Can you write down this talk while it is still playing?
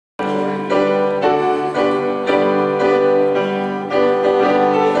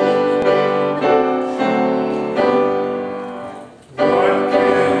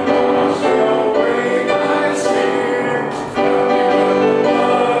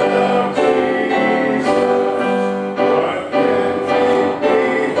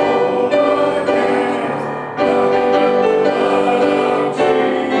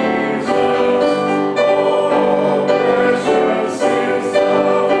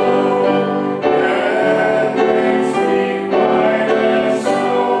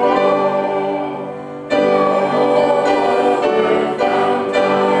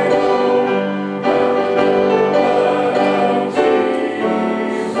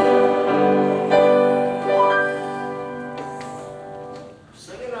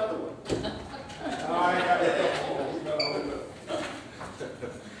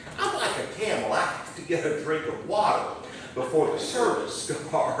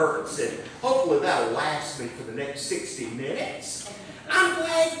words, and hopefully that'll last me for the next 60 minutes. I'm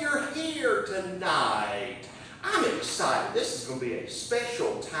glad you're here tonight. I'm excited. This is going to be a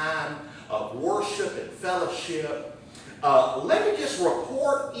special time of worship and fellowship. Let me just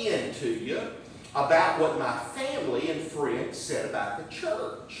report in to you about what my family and friends said about the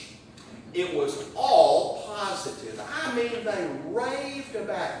church. It was all positive. I mean, they raved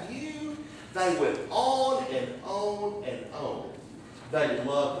about you. They went on and on and on. They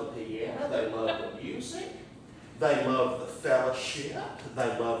loved the piano. They loved the music. They loved the fellowship.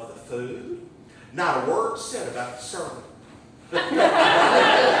 They loved the food. Not a word said about the sermon.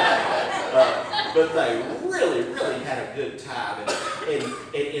 But they really, really had a good time. And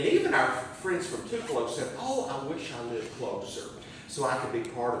even our friends from Tupelo said, oh, I wish I lived closer so I could be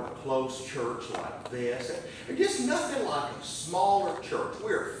part of a close church like this. And just nothing like a smaller church.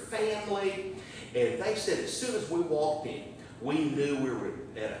 We're family. And they said as soon as we walked in, we knew we were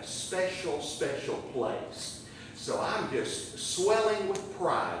at a special, special place. So I'm just swelling with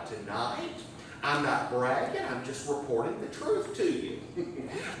pride tonight. I'm not bragging, I'm just reporting the truth to you.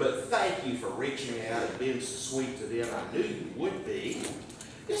 But thank you for reaching out and being so sweet to them. I knew you would be.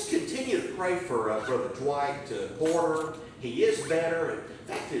 Just continue to pray for Brother Dwight Porter. He is better.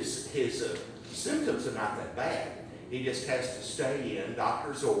 In fact, his symptoms are not that bad. He just has to stay in,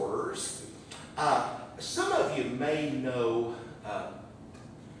 doctor's orders. Some of you may know,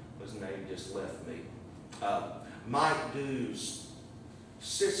 his name just left me, Mike Dew's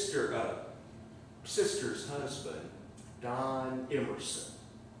sister's husband, Don Emerson.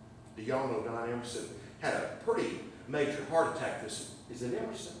 Do y'all know Don Emerson? Had a pretty major heart attack. Is it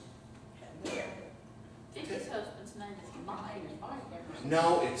Emerson? Where? I think his husband's name is Mike.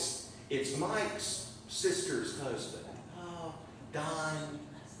 No, it's Mike's sister's husband. Oh, Don.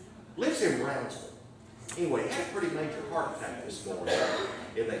 Lives in Brownsville. Anyway, he had a pretty major heart attack this morning,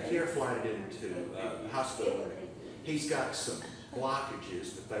 and they care-flighted him to the hospital. He's got some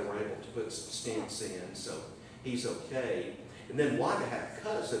blockages, but they were able to put some stents in, so he's okay. And then Wanda had a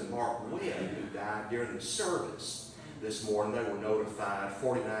cousin, Mark Webb, who died during the service this morning. They were notified,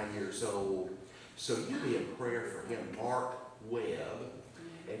 49 years old. So you be in prayer for him, Mark Webb.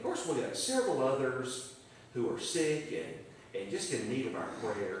 And of course, we got several others who are sick and just in need of our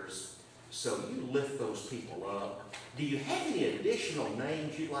prayers. So you lift those people up. Do you have any additional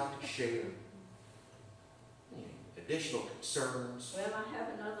names you'd like to share? Additional concerns? Well, I have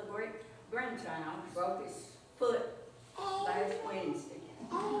another great grandchild broke his foot last Wednesday.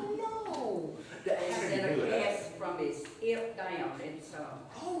 Oh no! He's in a cast from his hip down, and so.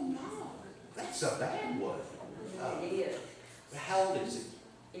 Oh no! That's a bad one. It is. How old is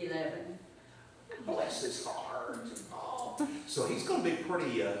he? 11. Bless his heart. Oh. So he's going to be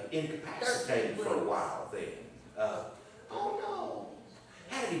pretty incapacitated for a while then. Oh no!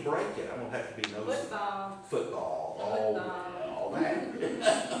 How did he break it? I'm going to have to be nosy. Football. Oh,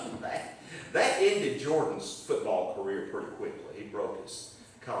 that ended Jordan's football career pretty quickly. He broke his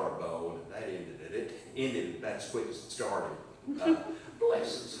collarbone, and that ended it. It ended about as quick as it started.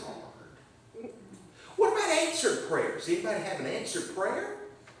 Bless his heart. What about answered prayers? Anybody have an answered prayer?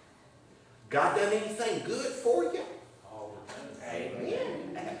 God done anything good for you?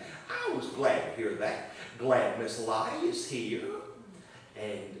 Amen. I was glad to hear that. Glad Miss Lottie is here.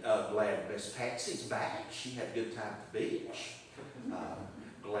 And glad Miss Patsy's back. She had a good time at the beach.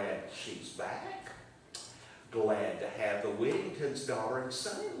 Glad she's back. Glad to have the Whittington's daughter and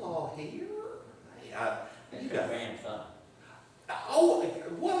son-in-law here. You got grandson. Oh,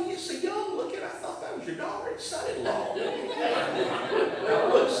 well, you're so young looking. I thought that was your daughter and son-in-law. That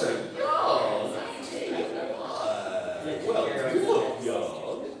looks so young. I tell you what. Well, you look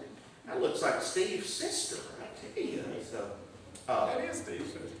young. That looks like Steve's sister. I tell you. So, that is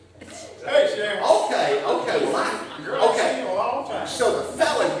Steve's sister. Hey, Sharon. Okay. Well, Okay. A long time. So the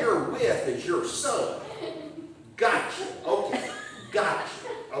fella you're with is your son. Gotcha. Okay.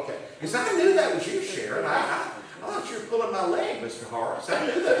 Because I knew that was you, Sharon. I thought you were pulling my leg, Mr. Horace. I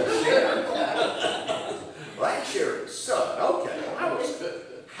knew that was Sharon. Well, that's Sharon's son. Okay. Well, I was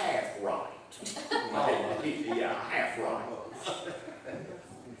half right. Yeah, half right.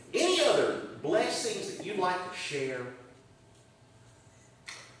 Any other blessings that you'd like to share?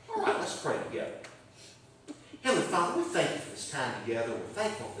 All right, let's pray together. Heavenly Father, we thank you for this time together. We're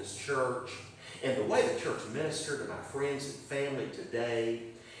thankful for this church and the way the church ministered to my friends and family today.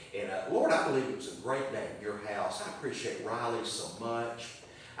 And Lord, I believe it was a great day in your house. I appreciate Riley so much.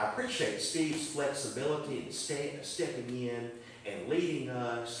 I appreciate Steve's flexibility in stepping in and leading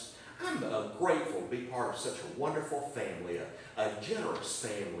us. I'm grateful to be part of such a wonderful family, a generous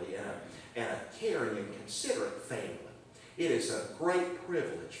family, and a caring and considerate family. It is a great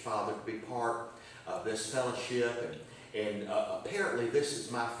privilege, Father, to be part of this fellowship. And apparently this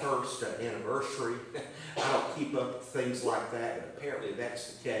is my first anniversary. I don't keep up with things like that, and apparently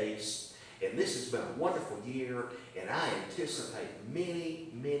that's the case. And this has been a wonderful year, and I anticipate many,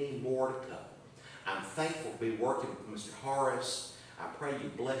 many more to come. I'm thankful to be working with Mr. Horace. I pray you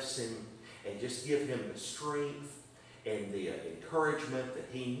bless him and just give him the strength and the encouragement that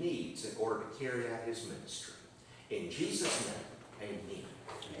he needs in order to carry out his ministry. In Jesus' name, amen.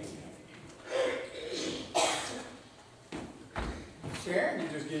 Sharon, you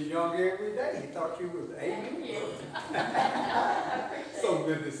just get younger every day. He thought you was 80. So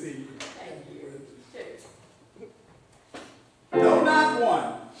good to see you. Thank you. No, not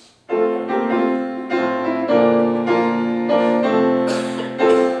one. No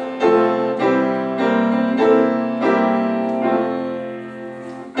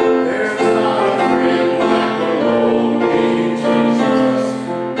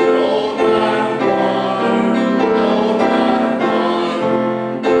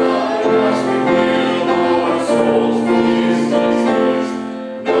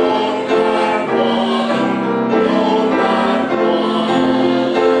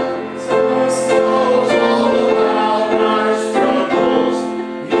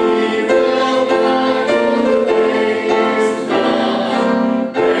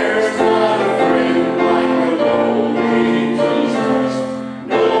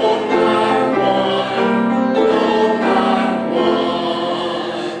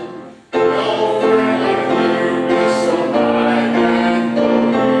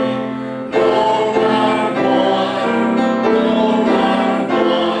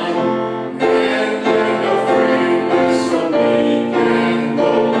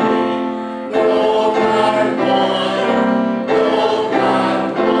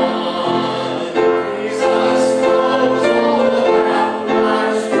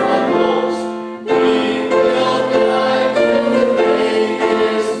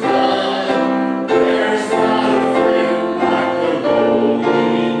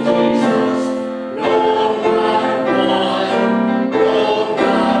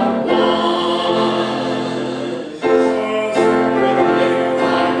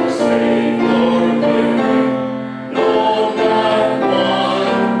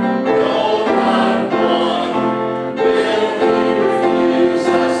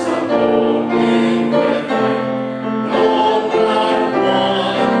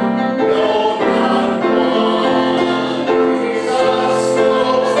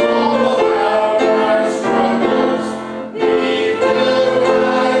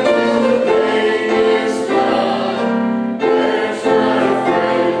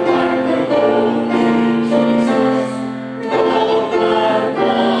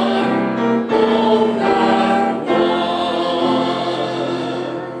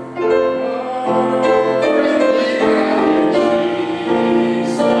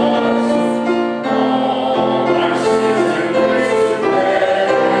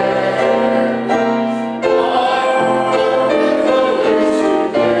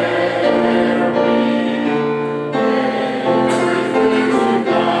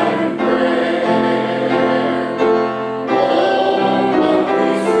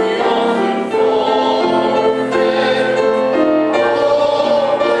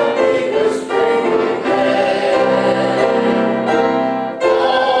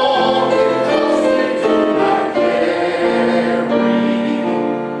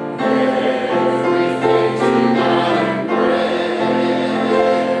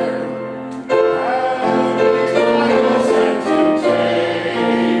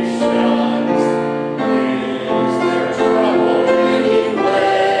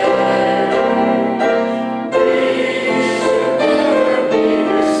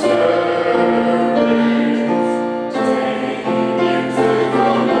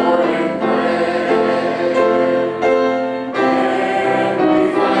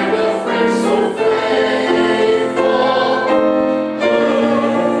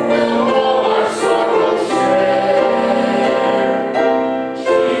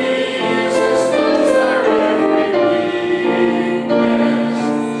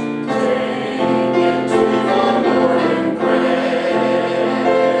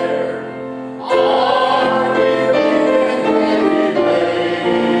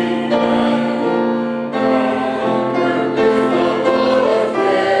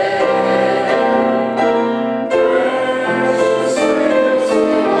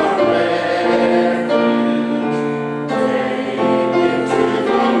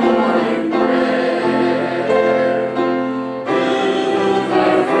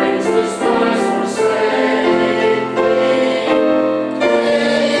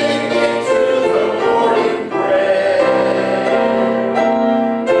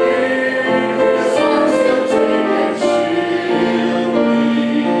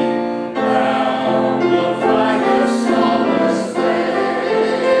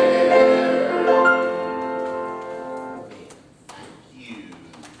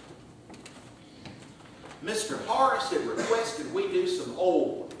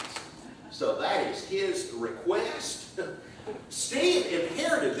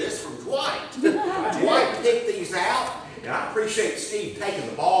inherited this from Dwight. Dwight picked these out, and I appreciate Steve taking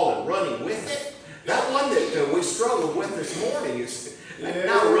the ball and running with it. That one that we struggled with this morning is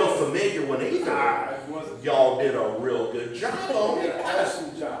not a real familiar one either. Y'all did a real good job on it.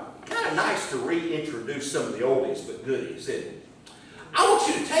 Awesome job. Kind of nice to reintroduce some of the oldies but goodies, isn't it? I want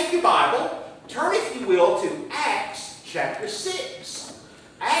you to take your Bible, turn if you will to Acts chapter 6.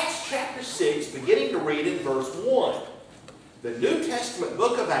 Acts chapter 6, beginning to read in verse 1. The New Testament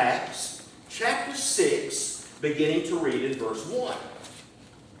book of Acts, chapter 6, beginning to read in verse 1.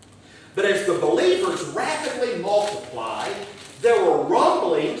 But as the believers rapidly multiplied, there were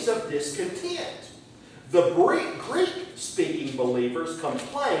rumblings of discontent. The Greek-speaking believers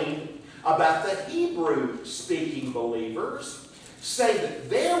complained about the Hebrew-speaking believers, saying that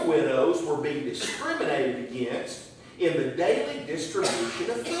their widows were being discriminated against in the daily distribution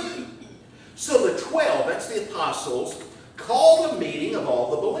of food. So the 12, that's the apostles, called a meeting of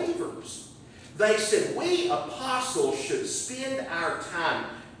all the believers. They said, we apostles should spend our time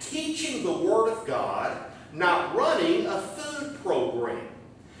teaching the Word of God, not running a food program.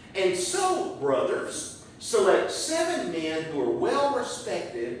 And so, brothers, select 7 men who are well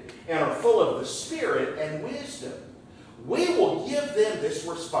respected and are full of the Spirit and wisdom. We will give them this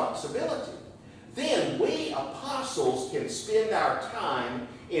responsibility. Then we apostles can spend our time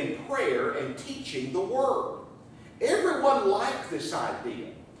in prayer and teaching the Word. Everyone liked this idea,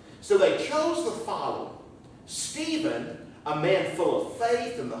 so they chose the following: Stephen, a man full of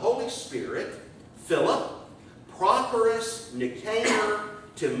faith and the Holy Spirit; Philip, Prochorus, Nicanor,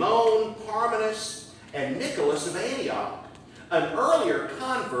 Timon, Parmenas, and Nicholas of Antioch, an earlier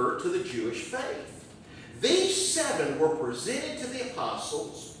convert to the Jewish faith. These 7 were presented to the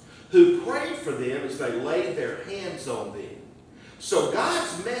apostles, who prayed for them as they laid their hands on them. So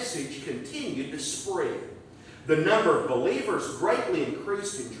God's message continued to spread. The number of believers greatly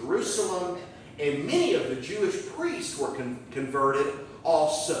increased in Jerusalem, and many of the Jewish priests were converted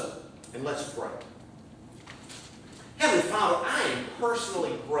also. And let's pray. Heavenly Father, I am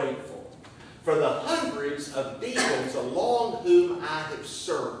personally grateful for the hundreds of deacons along whom I have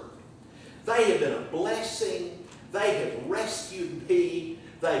served. They have been a blessing. They have rescued me.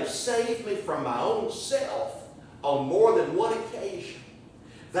 They've saved me from my own self on more than one occasion.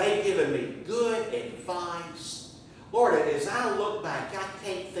 They've given me good advice. Lord, as I look back, I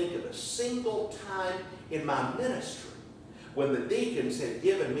can't think of a single time in my ministry when the deacons have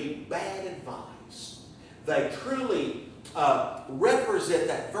given me bad advice. They truly represent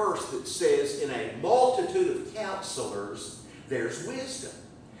that verse that says, in a multitude of counselors, there's wisdom.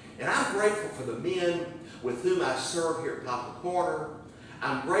 And I'm grateful for the men with whom I serve here at Papa Corner.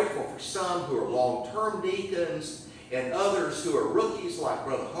 I'm grateful for some who are long-term deacons and others who are rookies like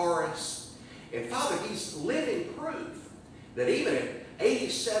Brother Horace. And Father, he's living proof that even at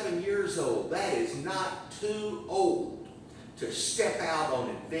 87 years old, that is not too old to step out on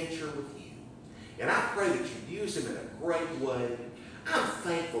adventure with you. And I pray that you use him in a great way. I'm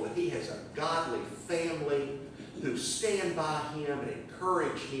thankful that he has a godly family who stand by him and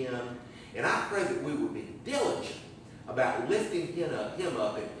encourage him. And I pray that we would be diligent about lifting him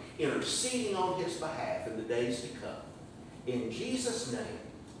up and interceding on his behalf in the days to come. In Jesus' name,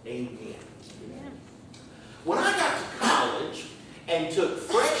 amen. When I got to college and took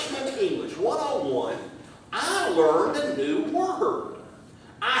Freshman English 101, I learned a new word.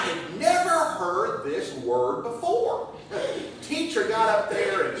 I had never heard this word before. Teacher got up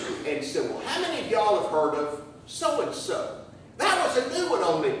there and said, well, how many of y'all have heard of so-and-so? That was a new one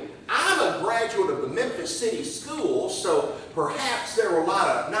on me. I'm a graduate of the Memphis City Schools, so perhaps there were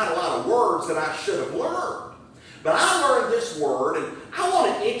not a lot of words that I should have learned. But I learned this word, and I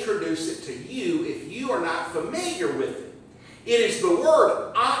want to introduce it to you if you are not familiar with it. It is the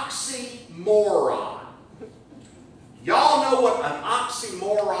word oxymoron. Y'all know what an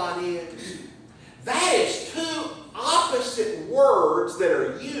oxymoron is? That is 2 opposite words that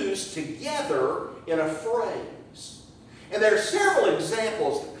are used together in a phrase. And there are several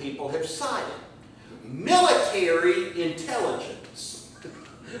examples that people have cited. Military intelligence.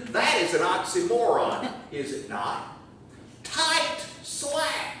 That is an oxymoron, is it not? Tight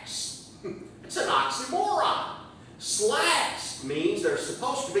slacks. It's an oxymoron. Slacks means they're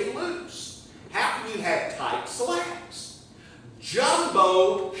supposed to be loose. How can you have tight slacks?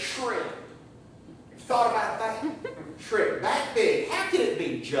 Jumbo shrimp. Thought about that? Shrimp that big. How can it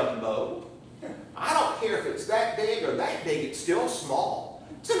be jumbo? I don't care if it's that big or that big, it's still small.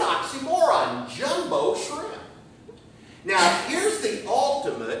 It's an oxymoron, jumbo shrimp. Now, here's the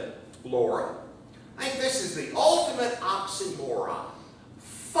ultimate, Laura. I think this is the ultimate oxymoron.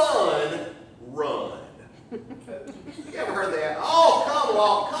 Fun run. You ever heard that? Oh, come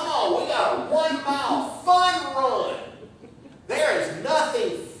on, we got a 1 mile fun run. There is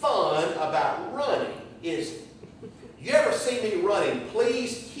nothing fun about running, is it? You ever see me running?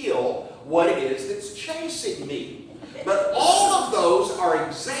 Please kill what it is that's chasing me. But all of those are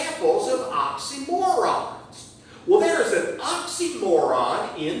examples of oxymorons. Well, there is an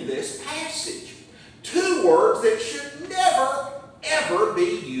oxymoron in this passage. Two words that should never, ever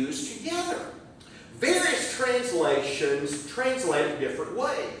be used together. Various translations translate it different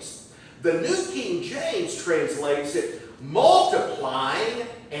ways. The New King James translates it multiplying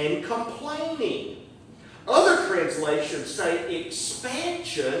and complaining. Other translations say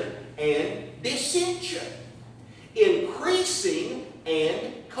expansion and dissension, increasing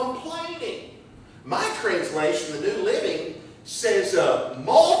and complaining. My translation, the New Living, says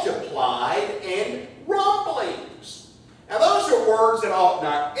multiplied and rumblings. Now those are words that ought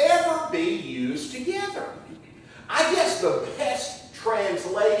not ever be used together. I guess the best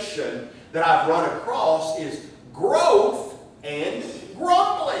translation that I've run across is growth and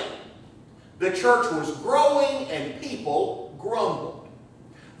grumbling. The church was growing and people grumbled.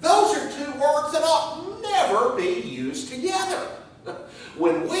 Those are two words that ought never be used together.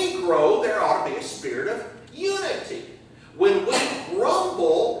 When we grow, there ought to be a spirit of unity. When we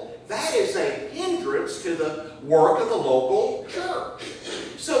grumble, that is a hindrance to the work of the local church.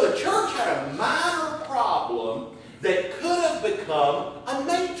 So the church had a minor problem that could have become a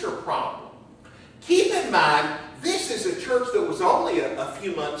major problem. Keep in mind, this is a church that was only a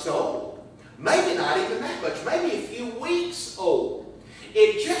few months old. Maybe not even that much, maybe a few weeks old.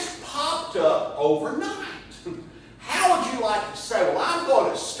 It just popped up overnight. How would you like to say, well, I'm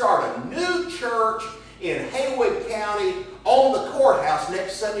going to start a new church in Haywood County on the courthouse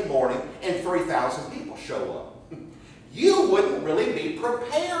next Sunday morning, and 3,000 people show up? You wouldn't really be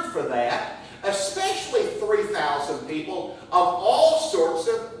prepared for that, especially 3,000 people of all sorts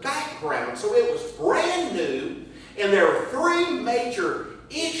of backgrounds. So it was brand new, and there were three major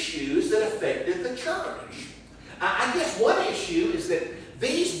issues that affected the church. I guess one issue is that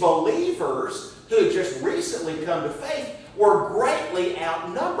these believers who had just recently come to faith were greatly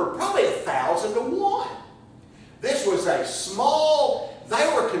outnumbered, probably 1,000 to 1. This was a small,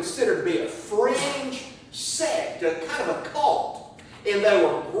 they were considered to be a fringe sect, a kind of a cult, and they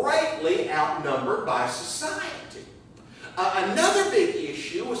were greatly outnumbered by society. Another big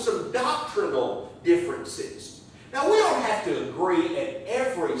issue was some doctrinal differences. Now, we don't have to agree at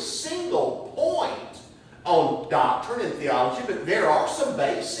every single point on doctrine and theology, but there are some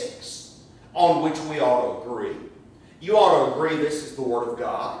basics on which we ought to agree. You ought to agree this is the Word of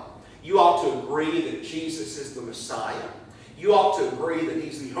God. You ought to agree that Jesus is the Messiah. You ought to agree that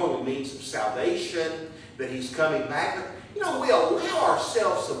He's the only means of salvation, that He's coming back. You know, we allow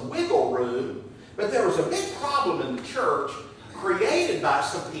ourselves some wiggle room, but there was a big problem in the church created by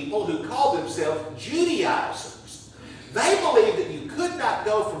some people who called themselves Judaizers. They believed that you could not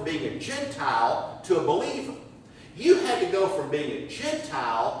go from being a Gentile to a believer. You had to go from being a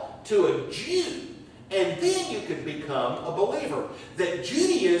Gentile to a Jew, and then you could become a believer. That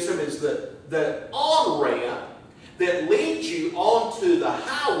Judaism is the on-ramp that leads you onto the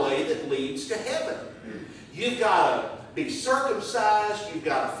highway that leads to heaven. You've got to be circumcised, you've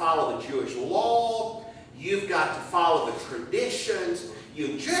got to follow the Jewish law, you've got to follow the traditions.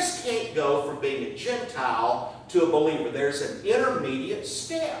 You just can't go from being a Gentile to a believer. There's an intermediate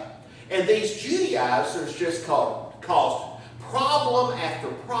step. And these Judaizers just caused problem after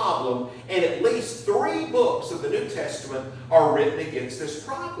problem, and at least 3 books of the New Testament are written against this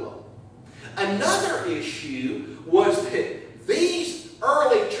problem. Another issue was that these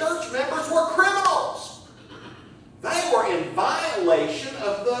early church members were criminals. They were in violation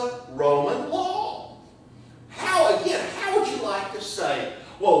of the Roman law. How would you like to say,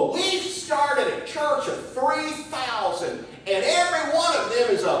 well, we've started a church of 3,000, and every one of them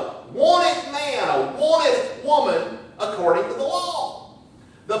is a wanted man, a wanted woman, according to the law.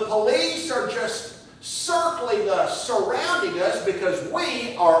 The police are just circling us, surrounding us, because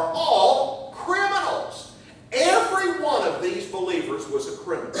we are all criminals. Every one of these believers was a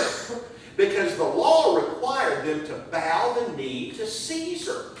criminal, because the law required them to bow the knee to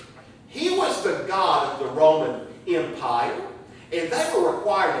Caesar. He was the god of the Roman Empire, and they were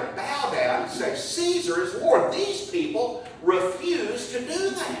required to bow down and say, Caesar is Lord. These people refused to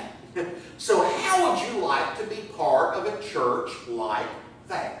do that. So how would you like to be part of a church like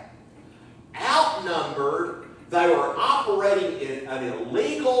that? Outnumbered, they were operating in an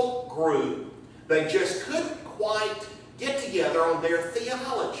illegal group. They just couldn't quite get together on their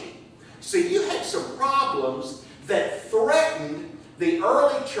theology. So you had some problems that threatened the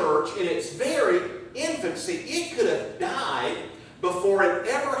early church in its very infancy, it could have died before it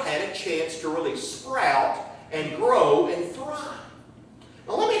ever had a chance to really sprout and grow and thrive.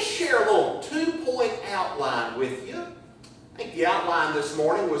 Now let me share a little 2-point outline with you. I think the outline this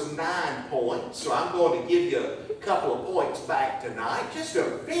morning was 9 points, so I'm going to give you a couple of points back tonight. Just a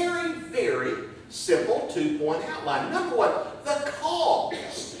very, very simple 2-point outline. Number one, the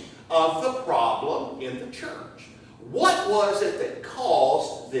cause of the problem in the church. What was it that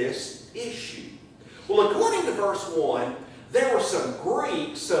caused this issue? Well, according to verse 1, there were some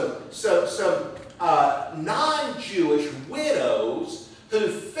Greeks, some non-Jewish widows who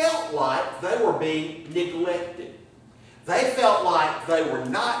felt like they were being neglected. They felt like they were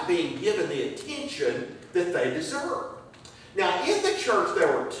not being given the attention that they deserved. Now, in the church,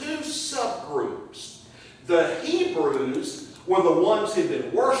 there were 2 subgroups. The Hebrews were the ones who'd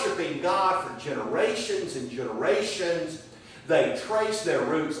been worshiping God for generations and generations. They traced their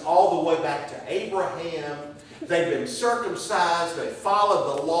roots all the way back to Abraham. They'd been circumcised. They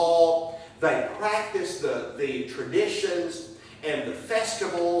followed the law. They practiced the traditions and the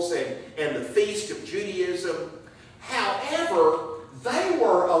festivals and the feast of Judaism. However, they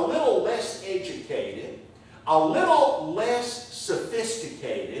were a little less educated, a little less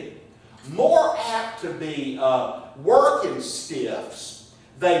sophisticated, more apt to be working stiffs.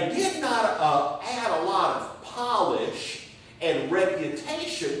 They did not add a lot of polish and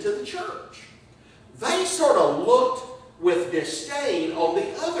reputation to the church. They sort of looked with disdain on the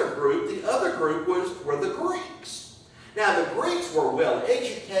other group. The other group were the Greeks. Now, the Greeks were well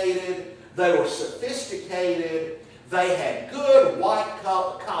educated. They were sophisticated. They had good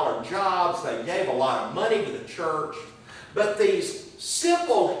white-collar jobs. They gave a lot of money to the church. But these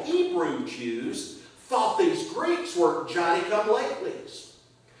simple Hebrew Jews thought these Greeks were Johnny-come-latelys.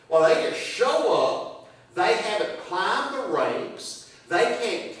 Well, they just show up. They haven't climbed the ranks. They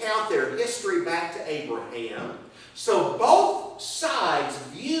can't count their history back to Abraham. So both sides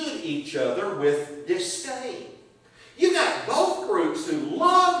viewed each other with disdain. You got both groups who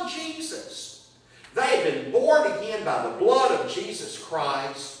love Jesus. They had been born again by the blood of Jesus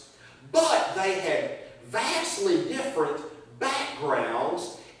Christ, but they had vastly different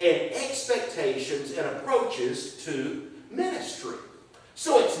backgrounds and expectations and approaches to ministry.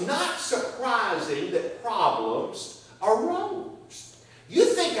 So it's not surprising that problems arose. You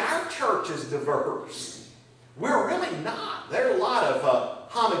think our church is diverse. We're really not. There are a lot of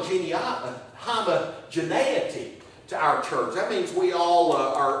homogeneity to our church. That means we all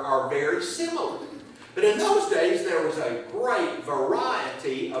are very similar. But in those days, there was a great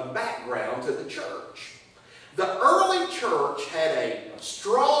variety of background to the church. The early church had a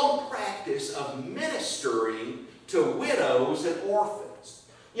strong practice of ministering to widows and orphans.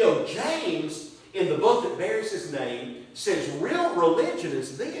 You know, James, in the book that bears his name, says real religion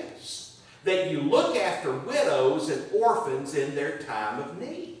is this, that you look after widows and orphans in their time of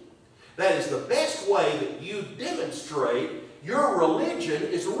need. That is the best way that you demonstrate your religion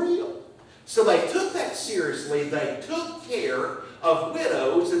is real. So they took that seriously. They took care of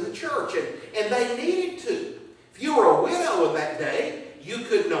widows in the church, and they needed to. If you were a widow in that day, you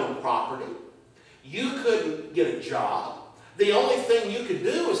couldn't own property. You couldn't get a job. The only thing you could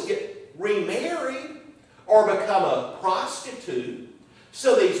do was get remarried or become a prostitute.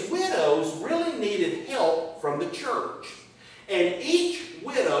 So these widows really needed help from the church. And each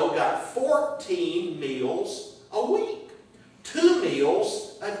widow got 14 meals a week, 2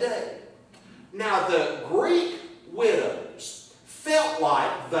 meals a day. Now, the Greek widows felt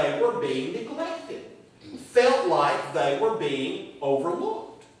like they were being neglected, felt like they were being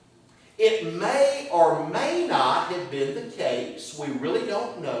overlooked. It may or may not have been the case. We really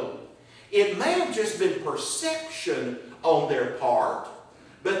don't know. It may have just been perception on their part,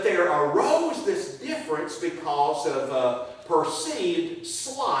 but there arose this difference because of perceived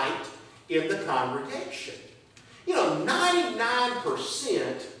slight in the congregation. You know,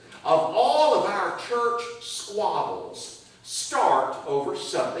 99% of all of our church squabbles start over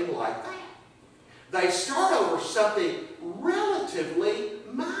something like that. They start over something relatively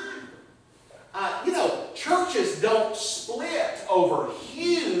minor. You know, churches don't split over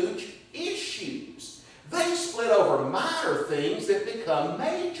huge issues. They split over minor things that become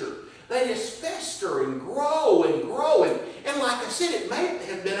major. They just fester and grow and grow. And like I said, it may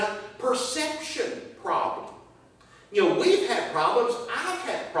have been a perception problem. You know, we've had problems, I've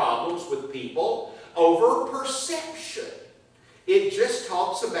had problems with people over perception. It just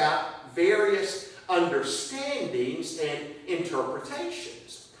talks about various understandings and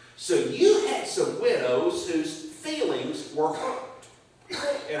interpretations. So you had some widows whose feelings were hurt.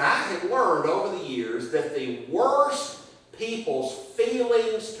 And I have learned over the years that the worst people's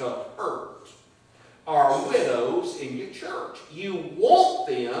feelings to hurt are widows in your church. You want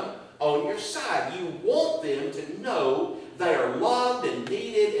them on your side. You want them to know they are loved and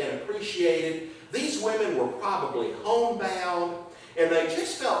needed and appreciated. These women were probably homebound, and they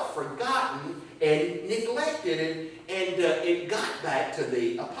just felt forgotten and neglected, and it got back to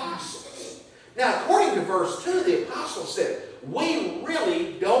the apostles. Now, according to verse 2, the apostles said, we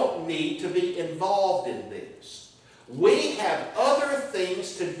really don't need to be involved in this. We have other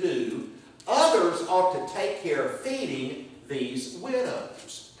things to do. Others ought to take care of feeding these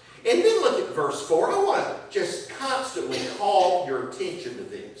widows. And then look at verse 4. I want to just constantly call your attention to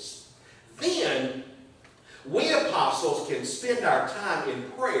this. Then, we apostles can spend our time in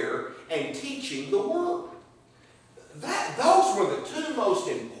prayer and teaching the Word. Those were the two most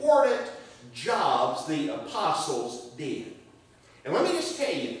important jobs the apostles did. And let me just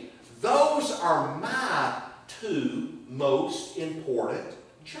tell you, those are my two most important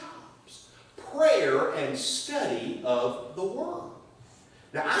jobs. Prayer and study of the Word.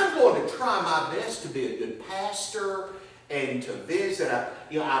 Now, I'm going to try my best to be a good pastor and to visit.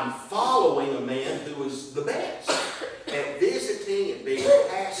 I'm following a man who is the best at visiting and being a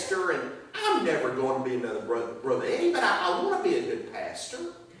pastor, and I'm never going to be another Brother Eddie, but I want to be a good pastor.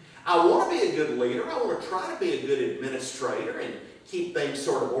 I want to be a good leader. I want to try to be a good administrator and keep things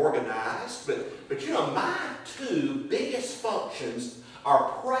sort of organized. But my two biggest functions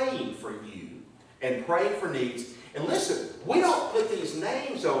are praying for you and praying for needs. And listen, we don't put these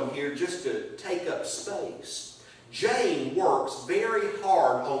names on here just to take up space. Jane works very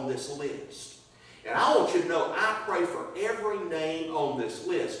hard on this list. And I want you to know I pray for every name on this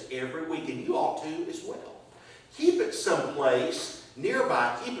list every week, and you ought to as well. Keep it someplace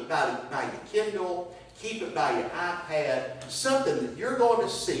nearby. Keep it by your Kindle. Keep it by your iPad. Something that you're going to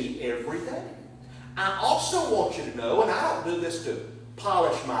see every day. I also want you to know, and I don't do this to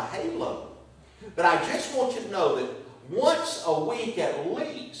polish my halo, but I just want you to know that once a week at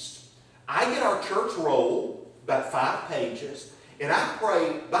least, I get our church roll, about 5 pages, and I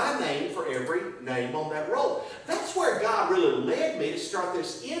pray by name for every name on that roll. That's where God really led me to start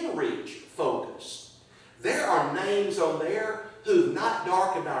this InReach focus. There are names on there who've not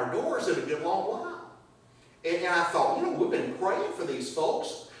darkened our doors in a good long while. And I thought, we've been praying for these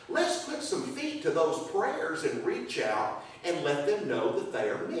folks. Let's put some feet to those prayers and reach out and let them know that they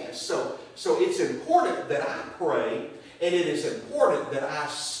are missed. So it's important that I pray, and it is important that I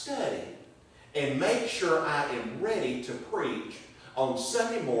study and make sure I am ready to preach on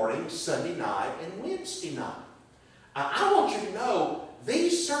Sunday morning, Sunday night, and Wednesday night. I want you to know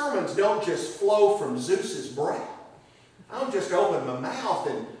these sermons don't just flow from Zeus's brow. I don't just open my mouth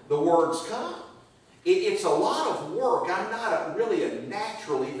and the words come. It's a lot of work. I'm not really a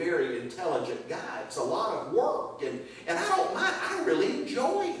naturally very intelligent guy. It's a lot of work, and I don't mind. I really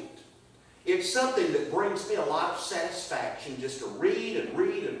enjoy it. It's something that brings me a lot of satisfaction just to read and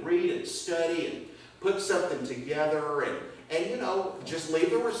read and read and study and put something together and just leave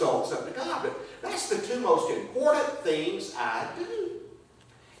the results up to God. But that's the two most important things I do.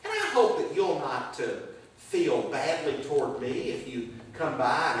 And I hope that you'll not feel badly toward me if you come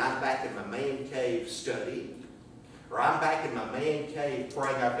by and I'm back in my man cave studying, or I'm back in my man cave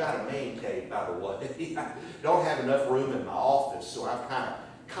praying. I've got a man cave, by the way. I don't have enough room in my office, so I've kind of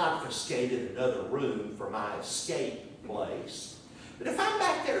confiscated another room for my escape place. But if I'm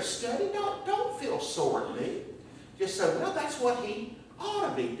back there studying, don't feel sore at me. Just say, well, that's what he ought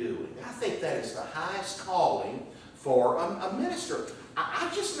to be doing. I think that is the highest calling for a minister.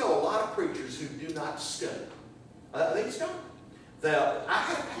 I just know a lot of preachers who do not study. They just don't. I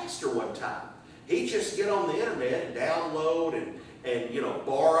had a pastor one time. He'd just get on the internet and download and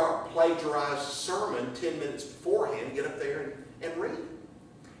borrow or plagiarize a sermon 10 minutes beforehand, get up there and read it.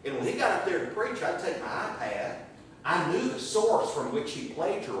 And when he got up there to preach, I'd take my iPad. I knew the source from which he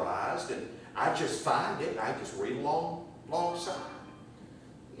plagiarized, and I'd just find it and I'd just read alongside.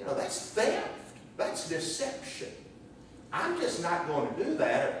 That's theft. That's deception. I'm just not going to do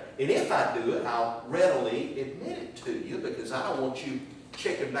that. And if I do it, I'll readily admit it to you, because I don't want you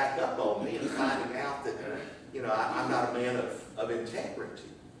checking back up on me and finding out that, I'm not a man of integrity.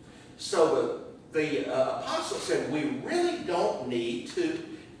 So the apostle said, we really don't need to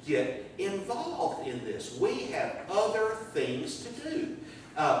get involved in this. We have other things to do.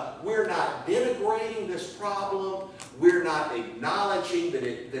 We're not denigrating this problem. We're not acknowledging that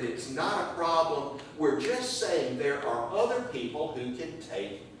it's not a problem. We're just saying there are other people who can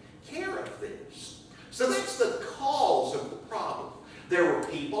take care of this. So that's the cause of the problem. There were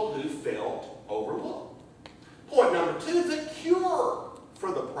people who felt overlooked. Point number 2, the cure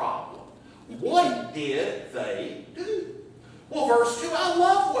for the problem. What did they do? Well, verse 2, I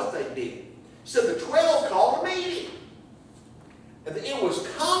love what they did. So the 12 called a meeting. It was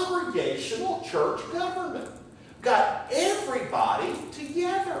congregational church government. Got everybody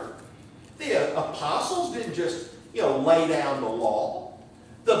together. The apostles didn't just, lay down the law.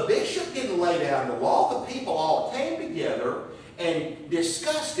 The bishop didn't lay down the law. The people all came together and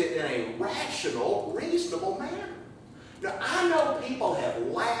discussed it in a rational, reasonable manner. Now, I know people have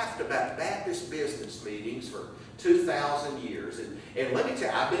laughed about Baptist business meetings for 2,000 years. And let me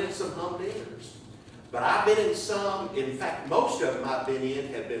tell you, I've been in some humdingers. But I've been in some, in fact, most of them I've been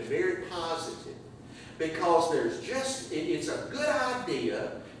in have been very positive. Because it's a good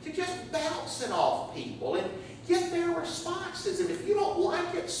idea to just bounce it off people and get their responses. And if you don't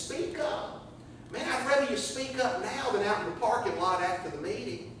like it, speak up. Man, I'd rather you speak up now than out in the parking lot after the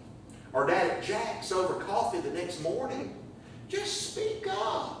meeting. Or down at Jack's over coffee the next morning. Just speak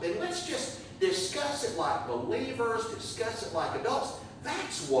up and let's just discuss it like believers, discuss it like adults.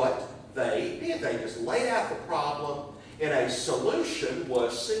 That's what they did. They just laid out the problem and a solution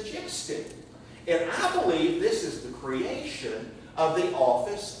was suggested. And I believe this is the creation of the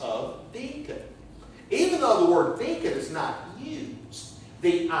office of deacon. Even though the word deacon is not used,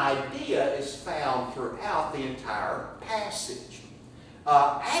 the idea is found throughout the entire passage.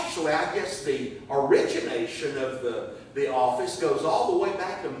 Actually, I guess the origination of the office goes all the way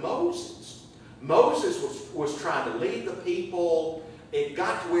back to Moses. Moses was trying to lead the people. It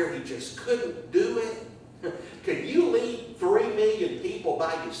got to where he just couldn't do it. Could you lead 3 million people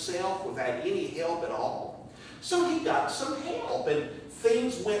by yourself without any help at all? So he got some help, and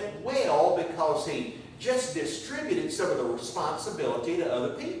things went well because he just distributed some of the responsibility to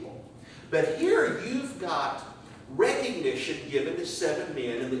other people. But here you've got recognition given to 7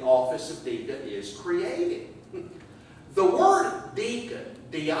 men, and the office of deacon is created. The word deacon,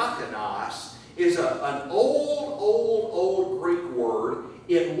 diakonos, is an old Greek word.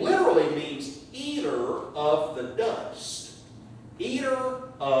 It literally means eater of the dust. Eater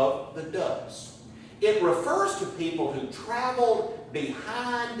of the dust. It refers to people who traveled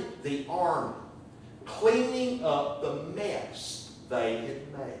behind the army, cleaning up the mess they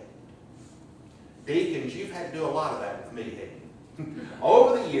had made. Deacons, you've had to do a lot of that with me, haven't you?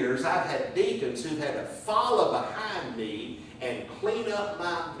 Over the years, I've had deacons who've had to follow behind me and clean up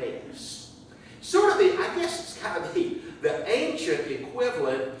my mess. Sort of I guess it's kind of the ancient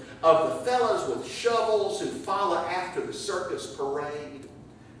equivalent of the fellows with shovels who follow after the circus parade.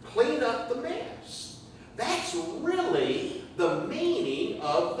 Clean up the mess. That's really the meaning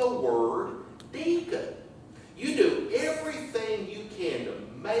of the word deacon. You do everything you can to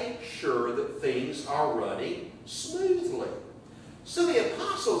make sure that things are running smoothly. So the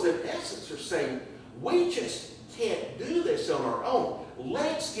apostles, in essence, are saying, we just can't do this on our own.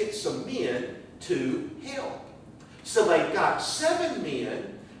 Let's get some men to help. So they've got 7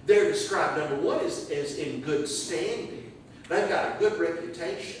 men. They're described, number 1, as in good standing. They've got a good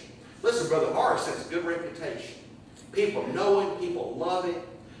reputation. Listen, Brother Horace has a good reputation. People know him. People love him.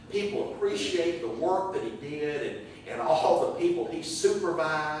 People appreciate the work that he did and all the people he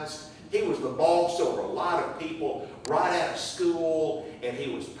supervised. He was the boss over a lot of people right out of school, and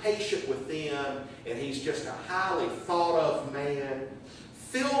he was patient with them, and he's just a highly thought of man,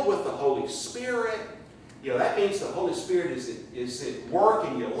 filled with the Holy Spirit. That means the Holy Spirit is at work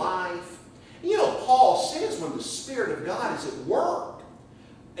in your life. Paul says when the Spirit of God is at work,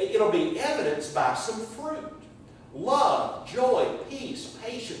 it'll be evidenced by some fruit. Love, joy, peace,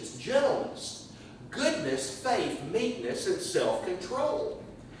 patience, gentleness, goodness, faith, meekness, and self-control.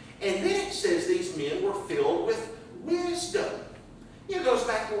 And then it says these men were filled with wisdom. It goes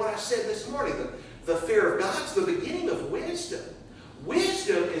back to what I said this morning. The fear of God's the beginning of wisdom.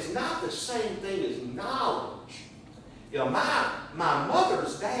 Wisdom is not the same thing as knowledge. My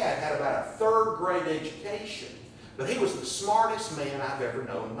mother's dad had about a 3rd grade education, but he was the smartest man I've ever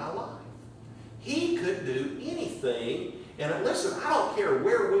known in my life. He could do anything. And listen, I don't care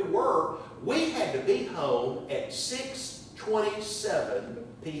where we were, we had to be home at 6:27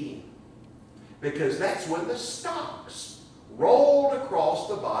 p.m. because that's when the stocks rolled across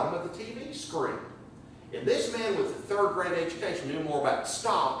the bottom of the TV screen. And this man with a 3rd grade education knew more about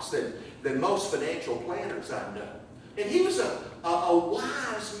stocks than most financial planners I know. And he was a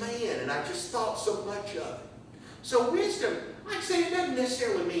wise man, and I just thought so much of it. So wisdom, like I say, it doesn't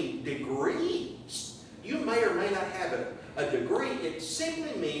necessarily mean degrees. You may or may not have a degree. It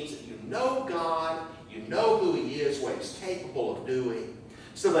simply means that you know God, you know who He is, what He's capable of doing.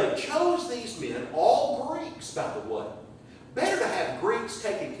 So they chose these men, all Greeks, by the way. Better to have Greeks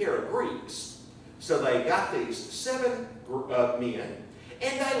taking care of Greeks. So they got these 7 men,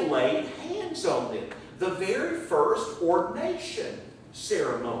 and they laid hands on them. The very first ordination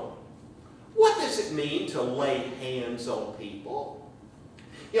ceremony. What does it mean to lay hands on people?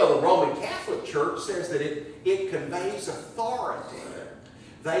 You know, the Roman Catholic Church says that it conveys authority.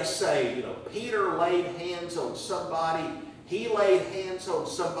 They say, you know, Peter laid hands on somebody, he laid hands on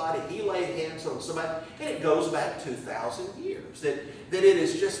somebody, he laid hands on somebody, and it goes back 2,000 years. That it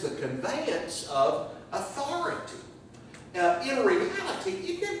is just the conveyance of authority. In reality,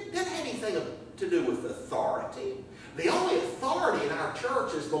 it didn't have anything to do with authority. The only authority in our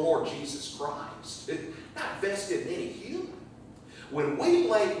church is the Lord Jesus Christ. It's not vested in any human. When we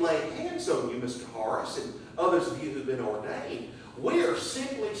lay hands on you, Mr. Horace, and others of you who've been ordained, we are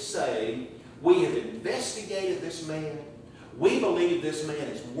simply saying we have investigated this man. We believe this man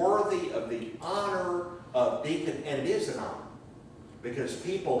is worthy of the honor of deacon, and it is an honor because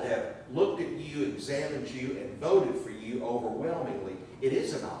people have looked at you, examined you, and voted for you overwhelmingly. It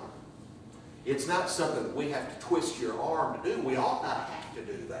is an honor. It's not something that we have to twist your arm to do. We ought not have to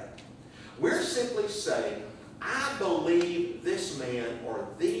do that. We're simply saying, I believe this man or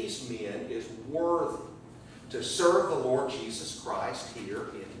these men is worthy to serve the Lord Jesus Christ here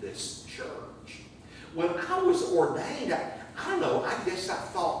in this church. When I was ordained, I don't know, I guess I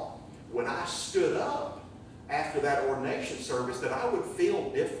thought when I stood up after that ordination service that I would feel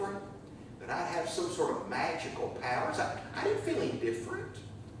different, that I'd have some sort of magical powers. I didn't feel any different,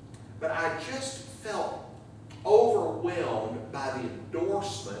 but I just felt overwhelmed by the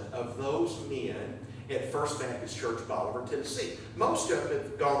endorsement of those men at First Baptist Church of Oliver, Tennessee. Most of them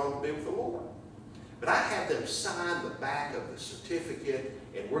have gone on to be with the Lord. But I had them sign the back of the certificate,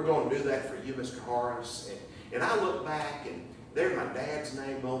 and we're going to do that for you, Mr. Horace. And I look back, and there's my dad's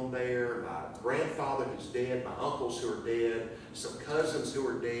name on there, my grandfather who's dead, my uncles who are dead, some cousins who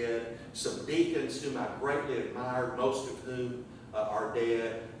are dead, some deacons whom I greatly admired, most of whom are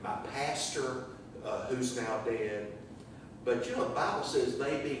dead, my pastor who's now dead. But you know, the Bible says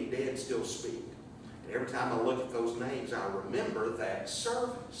they being dead still speak. And every time I look at those names, I remember that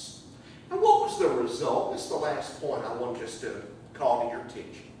service. And what was the result? This is the last point I want just to call to your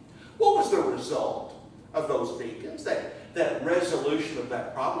attention. What was the result of those deacons? That resolution of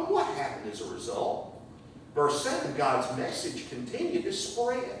that problem? What happened as a result? Verse 7, God's message continued to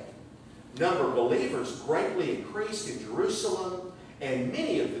spread. Number of believers greatly increased in Jerusalem, and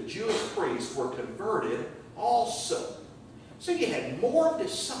many of the Jewish priests were converted also. So you had more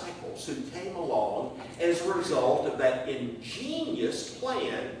disciples who came along as a result of that ingenious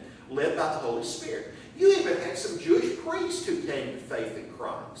plan led by the Holy Spirit. You even had some Jewish priests who came to faith in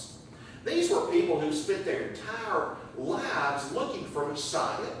Christ. These were people who spent their entire lives looking for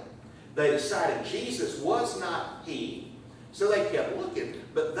Messiah. They decided Jesus was not he, so they kept looking.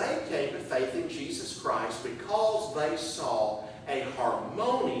 But they came to faith in Jesus Christ because they saw a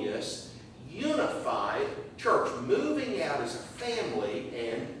harmonious, unified church moving out as a family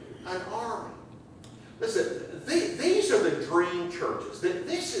and an army. Listen, these are the dream churches.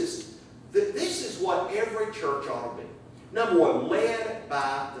 This is what every church ought to be. Number one, led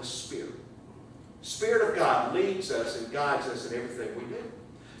by the Spirit. Spirit of God leads us and guides us in everything we do.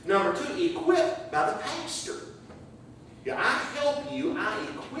 Number two, equipped by the pastor. Yeah, I help you, I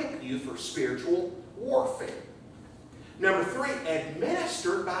equip you for spiritual warfare. Number three,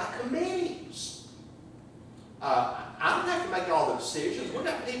 administered by committees. I don't have to make all the decisions. We've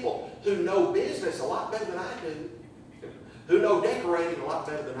got people who know business a lot better than I do, who know decorating a lot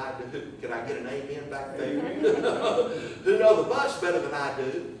better than I do. Can I get an amen back there? Who know the bus better than I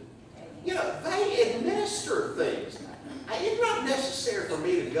do. You know, they administer things. It's not necessary for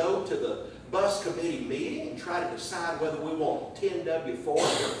me to go to the bus committee meeting and try to decide whether we want 10W40 or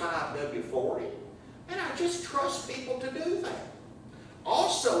 5W40. And I just trust people to do that.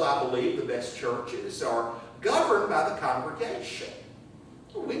 Also, I believe the best churches are governed by the congregation.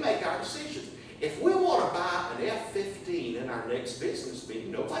 We make our decisions. If we want to buy an F-15 in our next business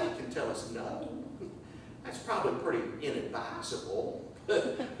meeting, nobody can tell us no. That's probably pretty inadvisable.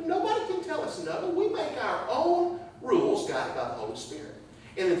 Nobody can tell us no. We make our own rules guided by the Holy Spirit.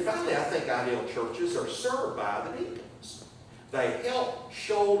 And then finally, I think ideal churches are served by the deacons. They help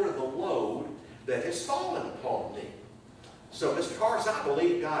shoulder the load that has fallen upon them. So, Mr. Horace, I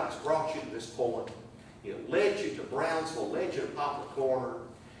believe God has brought you to this point. He led you to Brownsville, led you to Poplar Corner,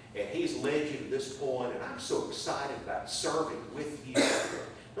 and He's led you to this point, and I'm so excited about serving with you.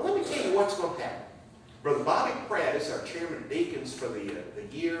 Now, let me tell you what's going to happen. Brother Bobby Pratt is our chairman of deacons for the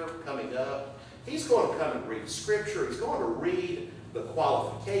year coming up. He's going to come and read Scripture. He's going to read the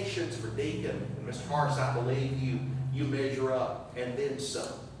qualifications for deacon. And Mr. Horace, I believe you measure up and then some.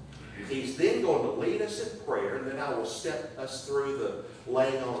 He's then going to lead us in prayer, and then I will step us through the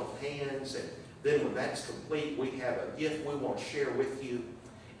laying on of hands. And then when that's complete, we have a gift we want to share with you.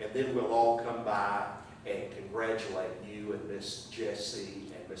 and then we'll all come by and congratulate you and Miss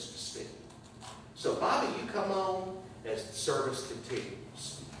Jessie and Mr. Steve. So Bobby, you come on as the service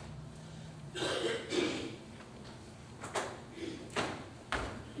continues.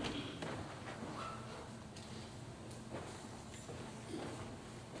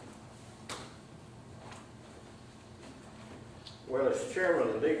 Well, as chairman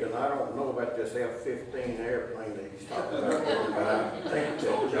of the deacon, I don't know about this F-15 airplane that he's talking about, but I think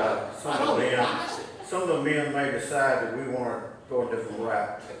that some of the men may decide that we want to go a different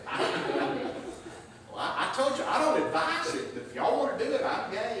route. Well, I told you, I don't advise it. If y'all want to do it,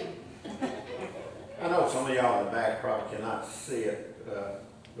 I'm game. I know some of y'all in the back probably cannot see it.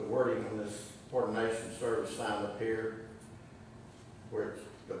 The wording on this ordination service sign up here, where it's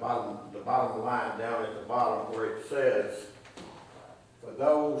the bottom line down at the bottom where it says, "For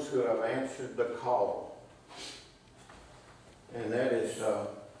those who have answered the call." And that is a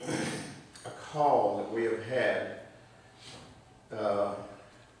call that we have had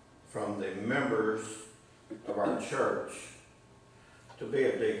from the members of our church to be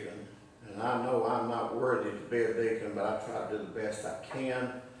a deacon. And I know I'm not worthy to be a deacon, but I try to do the best I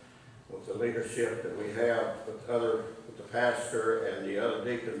can with the leadership that we have with the pastor and the other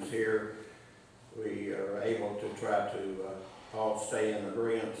deacons here. We are able to try to all stay in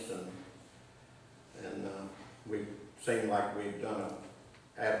agreement, and we seem like we've done an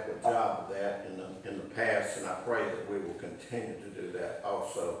adequate job of that in the past, and I pray that we will continue to do that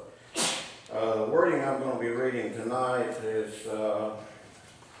also. The wording I'm going to be reading tonight is,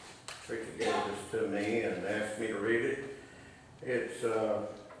 Tricia gave this to me and asked me to read it. It's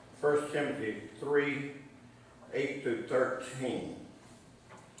 1 Timothy 3, 8 through 13.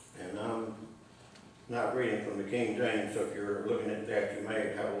 And I'm not reading from the King James, so if you're looking at that, you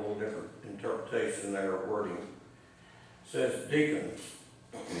may have a little different interpretation there or wording. It says, "Deacons,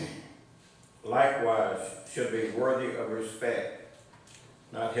 likewise, should be worthy of respect,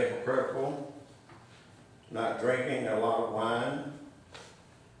 not hypocritical, not drinking a lot of wine,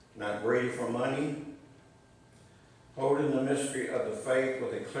 not greedy for money, holding the mystery of the faith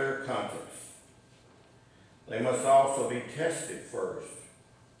with a clear conscience. They must also be tested first.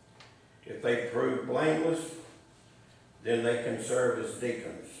 If they prove blameless, then they can serve as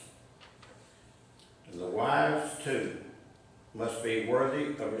deacons. And the wives, too, must be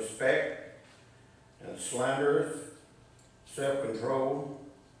worthy of respect and slanderers, self-control,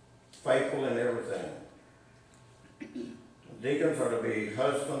 faithful in everything. Deacons are to be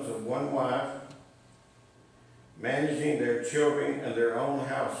husbands of one wife, managing their children and their own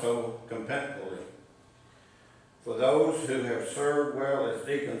household competently. For those who have served well as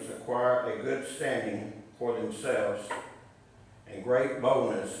deacons acquire a good standing for themselves and great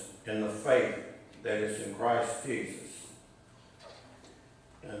boldness in the faith that is in Christ Jesus."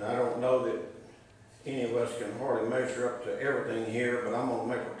 And I don't know that any of us can hardly measure up to everything here, but I'm going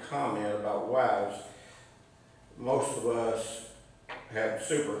to make a comment about wives. Most of us have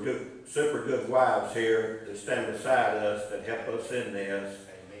super good wives here that stand beside us, that help us in this.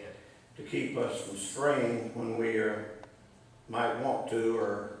 Amen. To keep us from straying when we might want to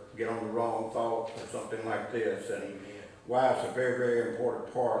or get on the wrong thought or something like this. And Amen. wives are a very, very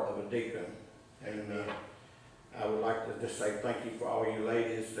important part of a deacon. And Amen. I would like to just say thank you for all you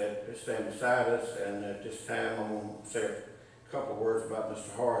ladies that stand beside us. And at this time, I'm going to say a couple of words about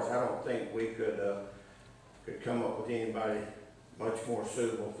Mr. Horace. I don't think we could come up with anybody much more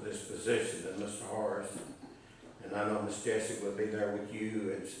suitable for this position than Mr. Horace. And I know Miss Jessie will be there with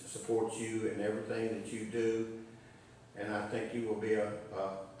you and support you in everything that you do. And I think you will be a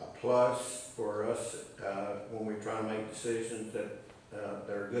plus for us when we try to make decisions that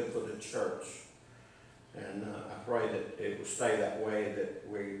are good for the church. And I pray that it will stay that way, that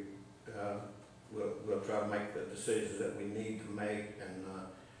we'll try to make the decisions that we need to make.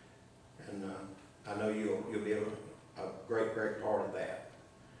 And I know you'll be a great, great part of that.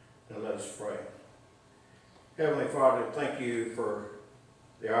 Now let us pray. Heavenly Father, thank you for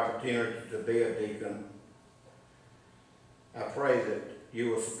the opportunity to be a deacon. I pray that you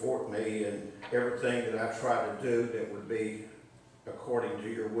will support me in everything that I try to do that would be according to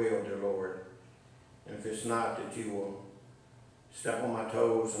your will, dear Lord. And if it's not, that you will step on my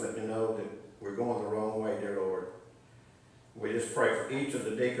toes and let me know that we're going the wrong way, dear Lord. We just pray for each of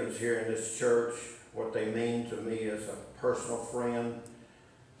the deacons here in this church, what they mean to me as a personal friend,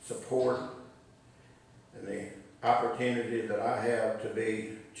 support, and the opportunity that I have to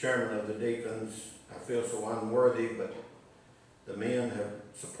be chairman of the deacons. I feel so unworthy, but the men have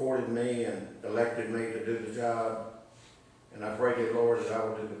supported me and elected me to do the job. And I pray, dear Lord, that I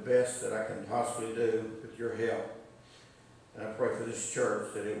will do the best that I can possibly do with your help. And I pray for this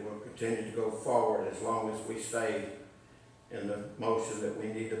church that it will continue to go forward as long as we stay in the motion that we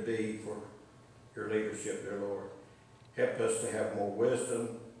need to be for your leadership, dear Lord. Help us to have more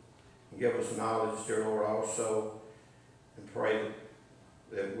wisdom and give us knowledge, dear Lord, also. And pray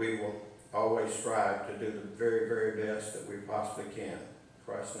that we will always strive to do the very, very best that we possibly can. In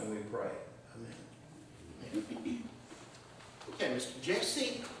Christ's name we pray. Amen. Okay, Mr.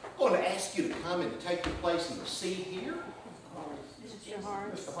 Jesse, I'm going to ask you to come and take your place in the seat here. Mr.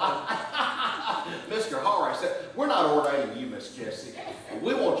 Horace. Mr. Horace, we're not ordaining you, Miss Jessie.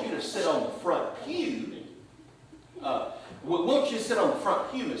 We want you to sit on the front pew. We want you to sit on the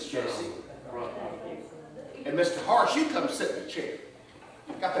front pew, Miss Jessie. And Mr. Horace, you come sit in the chair.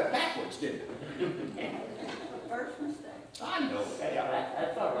 Got that backwards, didn't you? First mistake. I know that.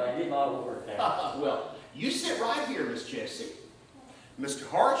 That's all right, it's all over there. Well, you sit right here, Miss Jessie. Mr.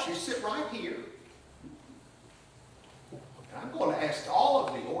 Horace, you sit right here. And I'm going to ask all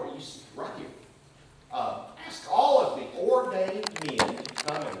of you sit right here. Ask all of the ordained men to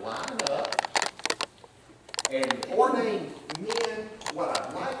come and line